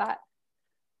realize that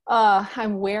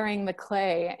I'm wearing the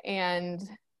clay, and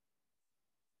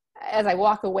as I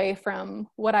walk away from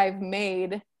what I've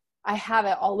made, I have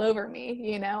it all over me,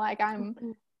 you know, like I'm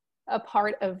a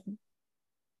part of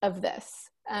this.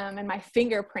 And my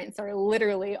fingerprints are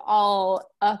literally all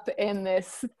up in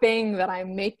this thing that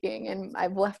I'm making, and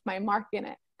I've left my mark in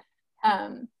it.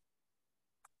 And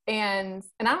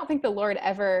I don't think the Lord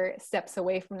ever steps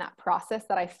away from that process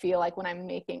that I feel like when I'm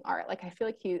making art. Like, I feel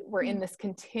like we're in this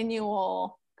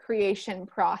continual creation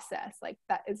process. Like,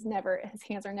 that is never, his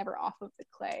hands are never off of the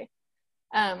clay.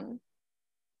 And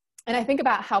I think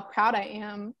about how proud I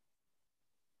am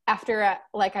after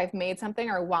like I've made something,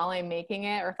 or while I'm making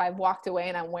it, or if I've walked away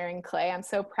and I'm wearing clay. I'm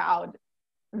so proud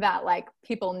that like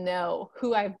people know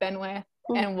who I've been with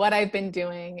and what I've been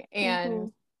doing.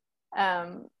 And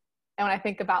and when I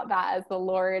think about that, as the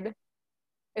Lord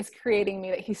is creating me,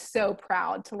 that he's so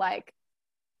proud to like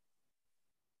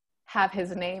have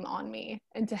his name on me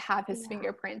and to have his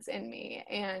fingerprints in me,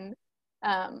 and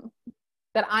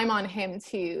that I'm on him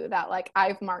too, that like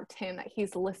I've marked him, that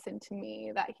he's listened to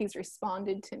me, that he's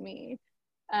responded to me.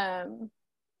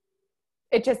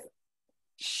 It just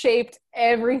shaped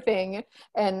everything,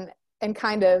 and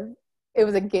kind of, it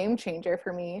was a game changer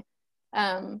for me,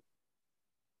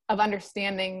 of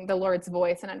understanding the Lord's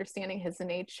voice and understanding his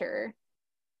nature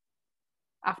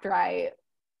after I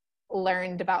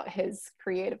learned about his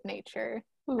creative nature,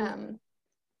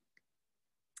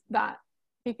 that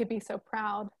he could be so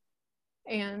proud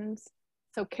and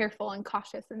so careful and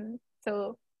cautious, and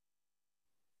so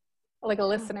like a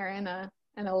listener and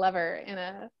a lover and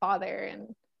a father.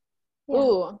 And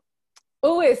ooh,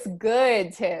 it's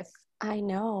good, Tiff. I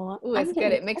know. Ooh, it's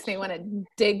good. It makes me want to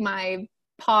dig my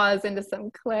paws into some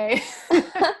clay.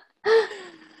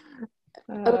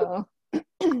 Oh.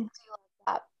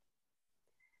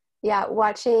 Yeah,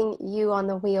 watching you on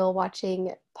the wheel,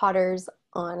 watching potters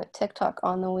on TikTok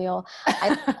on the wheel, I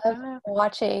love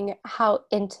watching how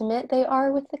intimate they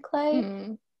are with the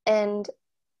clay. And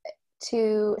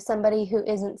to somebody who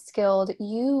isn't skilled,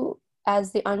 you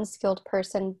as the unskilled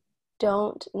person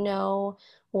don't know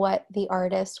what the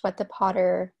artist, what the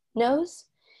potter knows.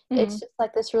 It's just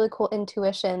like this really cool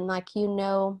intuition, like you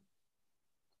know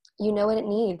what it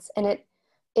needs, and it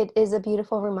is a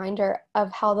beautiful reminder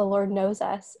of how the Lord knows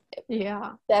us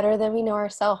better than we know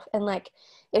ourselves. And like,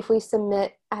 if we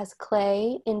submit as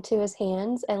clay into his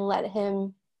hands and let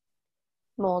him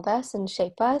mold us and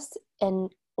shape us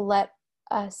and let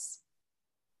us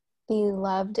be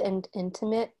loved and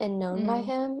intimate and known by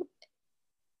him,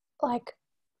 like,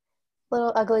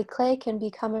 little ugly clay can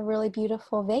become a really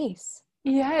beautiful vase.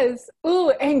 Yes.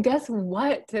 Ooh, and guess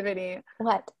what, Tiffany?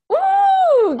 What?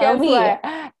 Ooh, guess what?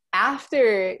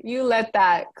 After you let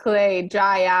that clay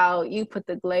dry out, you put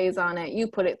the glaze on it, you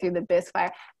put it through the bisque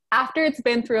fire. After it's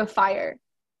been through the fire,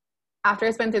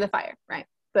 right?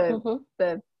 The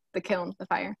kiln, the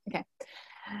fire. Okay.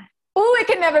 Ooh, it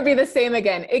can never be the same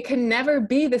again. It can never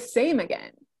be the same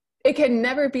again. It can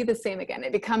never be the same again.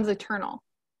 It becomes eternal.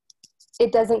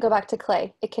 It doesn't go back to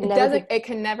clay. It can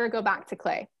never go back to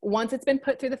clay. Once it's been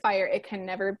put through the fire, it can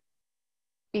never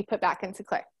be put back into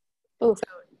clay. Ooh. So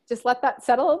just let that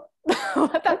settle.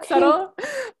 Let that settle.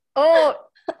 Oh,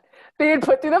 being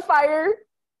put through the fire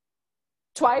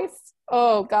twice.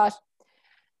 Oh gosh.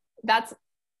 That's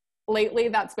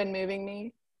been moving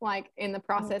me, like, in the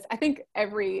process. I think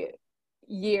every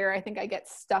year, I think I get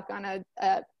stuck on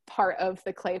a part of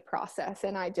the clay process,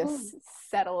 and I just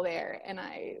settle there, and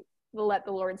I let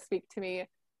the Lord speak to me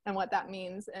and what that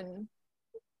means. And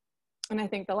I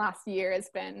think the last year has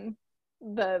been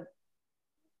the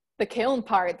kiln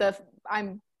part.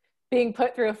 I'm being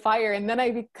put through a fire, and then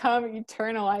I become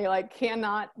eternal. I like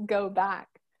cannot go back.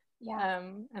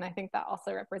 And I think that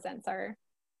also represents our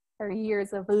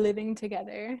years of living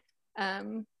together,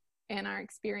 and our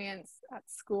experience at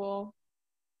school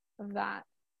of that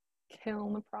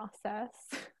kiln process.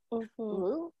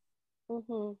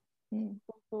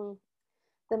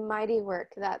 The mighty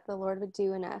work that the Lord would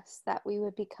do in us, that we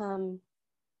would become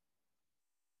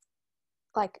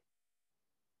like,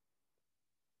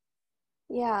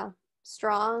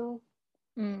 strong,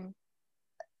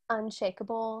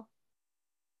 unshakable,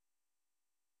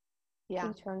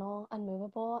 eternal,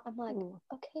 unmovable. I'm like,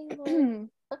 okay, Lord.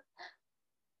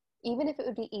 Even if it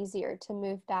would be easier to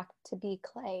move back to be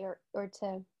clay, or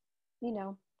to,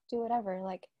 do whatever,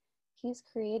 like, he's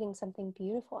creating something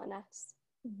beautiful in us.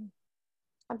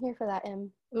 I'm here for that,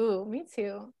 Em. Ooh, me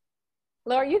too.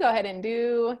 Laura, you go ahead and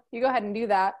do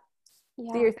that.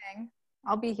 Do your thing.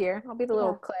 I'll be here. I'll be the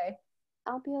little clay.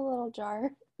 I'll be a little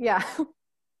jar. Yeah.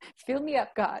 Fill me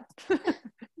up, God.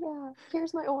 Yeah.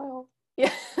 Here's my oil.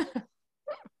 Yeah.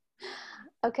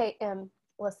 Okay,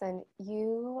 listen,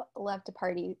 you love to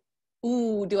party.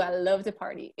 Ooh, do I love to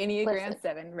party. Enneagram Listen.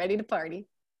 7, ready to party.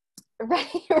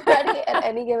 Ready at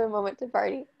any given moment to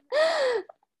party.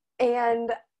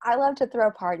 And I love to throw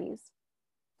parties.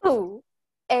 Ooh.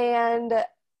 And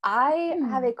I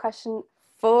have a question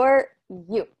for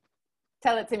you.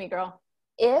 Tell it to me, girl.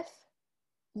 If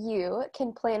you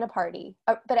can plan a party,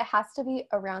 but it has to be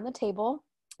around the table.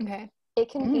 Okay. It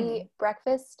can be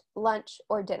breakfast, lunch,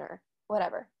 or dinner,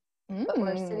 whatever. But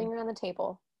we're sitting around the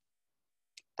table.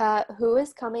 Who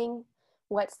is coming?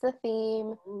 What's the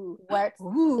theme?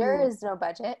 There is no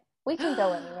budget. We can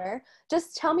go anywhere.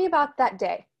 Just tell me about that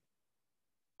day.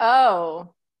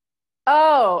 Oh,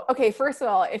 okay. First of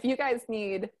all, if you guys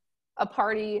need a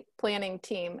party planning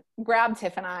team, grab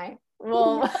Tiff and I.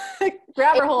 We'll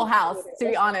grab our whole house, to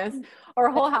be honest. Our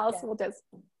whole house will just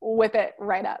whip it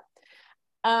right up.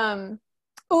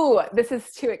 Ooh, this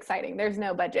is too exciting. There's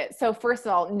no budget. So first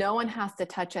of all, no one has to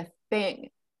touch a thing.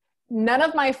 None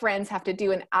of my friends have to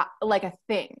do a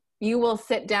thing. You will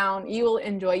sit down, you will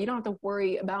enjoy. You don't have to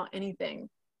worry about anything.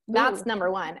 That's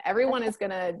number one. Everyone is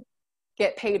going to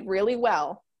get paid really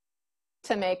well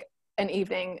to make an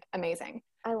evening amazing.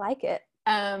 I like it.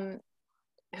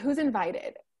 Who's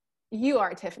invited? You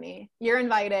are, Tiffany. You're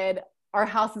invited. Our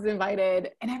house is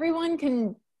invited. And everyone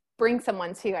can bring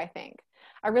someone too, I think.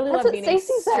 I really love meeting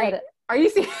straight. Are you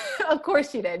serious? Of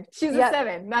course she did. She's a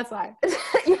 7. That's why.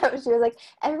 Yeah, she was like,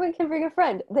 everyone can bring a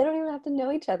friend. They don't even have to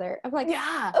know each other. I'm like,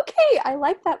 yeah, okay, I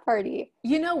like that party.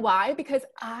 You know why? Because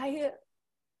I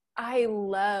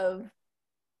am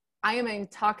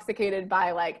intoxicated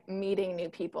by like meeting new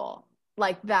people.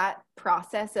 Like that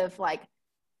process of like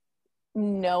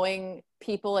knowing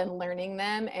people and learning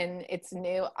them, and it's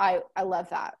new. I love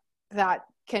that. That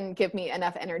can give me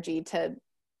enough energy to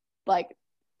like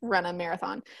run a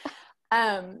marathon.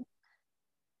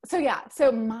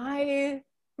 So my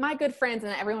good friends,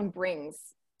 and everyone brings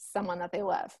someone that they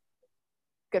love.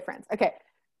 Good friends. Okay.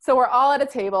 So we're all at a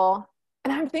table,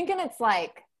 and I'm thinking it's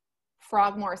like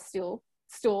Frogmore stool.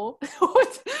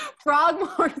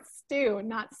 Frogmore stew,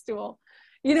 not stool.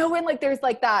 You know, when like there's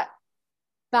like that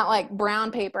like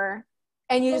brown paper,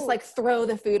 and you just like throw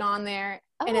the food on there,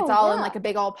 and it's all in like a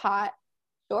big old pot.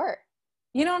 Sure.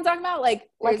 You know what I'm talking about? Like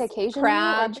occasionally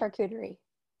crab. Or charcuterie?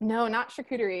 No, not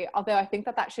charcuterie, although I think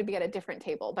that should be at a different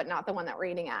table, but not the one that we're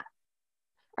eating at.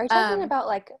 Are you talking about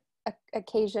like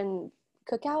occasion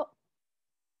cookout?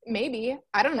 Maybe.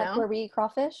 I don't know. Where we eat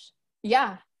crawfish?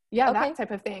 Yeah, that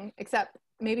type of thing, except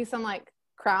maybe some like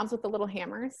crabs with the little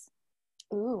hammers.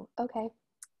 Ooh, okay.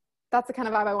 That's the kind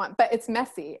of vibe I want, but it's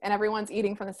messy and everyone's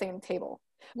eating from the same table,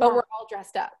 but we're all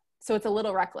dressed up. So it's a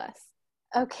little reckless.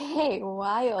 Okay,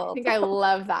 wild. I think I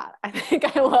love that. I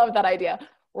think I love that idea.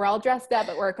 We're all dressed up,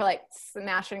 but we're like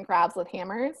smashing crabs with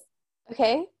hammers.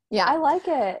 Okay. Yeah. I like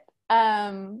it.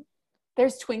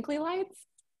 There's twinkly lights.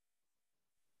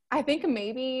 I think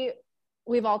maybe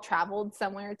we've all traveled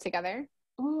somewhere together.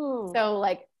 Ooh. So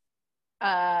like,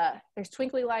 there's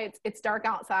twinkly lights. It's dark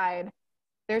outside.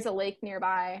 There's a lake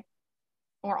nearby.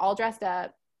 We're all dressed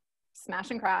up,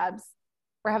 smashing crabs.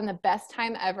 We're having the best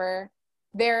time ever.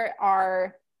 There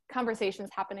are conversations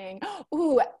happening.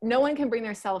 Ooh, no one can bring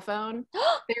their cell phone.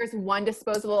 There's one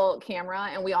disposable camera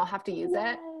and we all have to use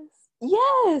it.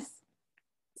 Yes.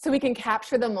 So we can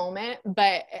capture the moment,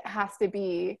 but it has to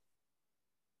be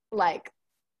like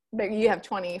you have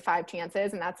 25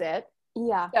 chances and that's it.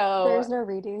 Yeah. So there's no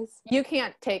redos. You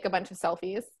can't take a bunch of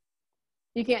selfies.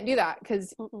 You can't do that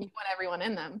because you want everyone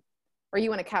in them, or you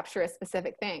want to capture a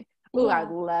specific thing. Ooh, I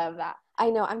love that. I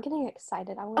know. I'm getting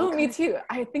excited. Me too.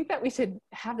 I think that we should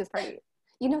have this party.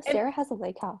 You know, Sarah has a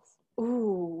lake house.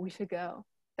 Ooh, we should go.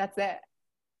 That's it.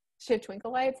 She have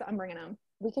twinkle lights. I'm bringing them.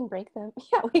 We can break them.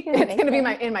 Yeah, we can. It's going to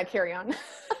be in my carry-on. At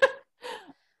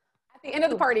the end of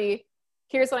the party,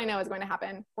 here's what I know is going to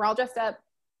happen. We're all dressed up.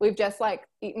 We've just like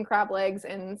eaten crab legs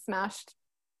and smashed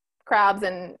crabs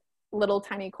and little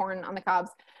tiny corn on the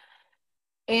cobs.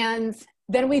 And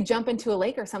then we jump into a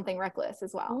lake or something reckless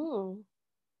as well. Ooh.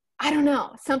 I don't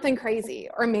know, something crazy.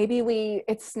 Or maybe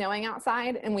it's snowing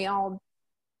outside and we all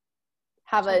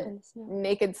have a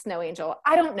naked snow angel.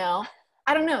 I don't know,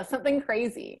 something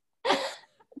crazy.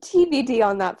 TBD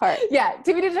on that part. Yeah,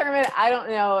 to be determined. I don't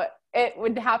know. It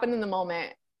would happen in the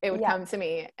moment. It would come to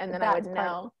me and then I would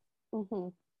know. Mm-hmm.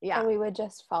 Yeah. And we would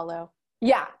just follow.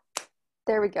 Yeah.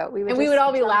 There we go. We would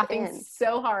all be laughing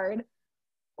so hard.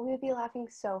 We would be laughing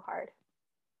so hard.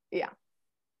 Yeah.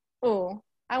 Oh,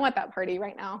 I want that party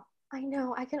right now. I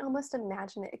know. I can almost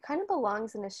imagine it. It kind of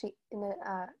belongs in a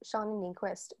Sean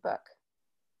Nyquist book.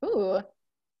 Ooh.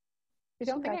 I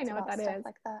don't think I know what that is.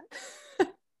 Like that.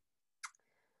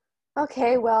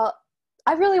 Okay, well,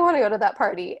 I really want to go to that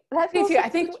party. That Me feels too. like I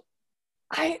think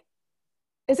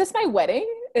is this my wedding?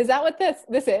 Is that what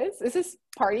this is? Is this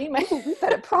party? Ooh, we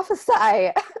better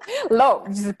prophesy. Lo,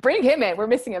 just bring him in. We're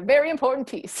missing a very important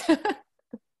piece.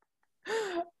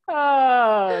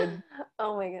 Oh,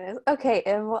 Oh my goodness. Okay,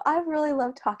 Em, well, I've really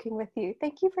loved talking with you.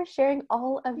 Thank you for sharing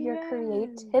all of your yes.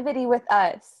 creativity with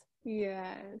us.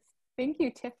 Yes. Thank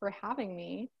you, Tiff, for having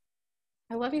me.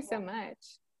 I love you so much.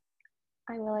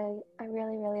 I really,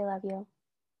 really love you.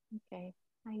 Okay.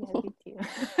 I love you too.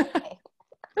 Okay.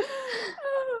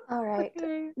 All right.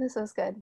 Okay. This was good.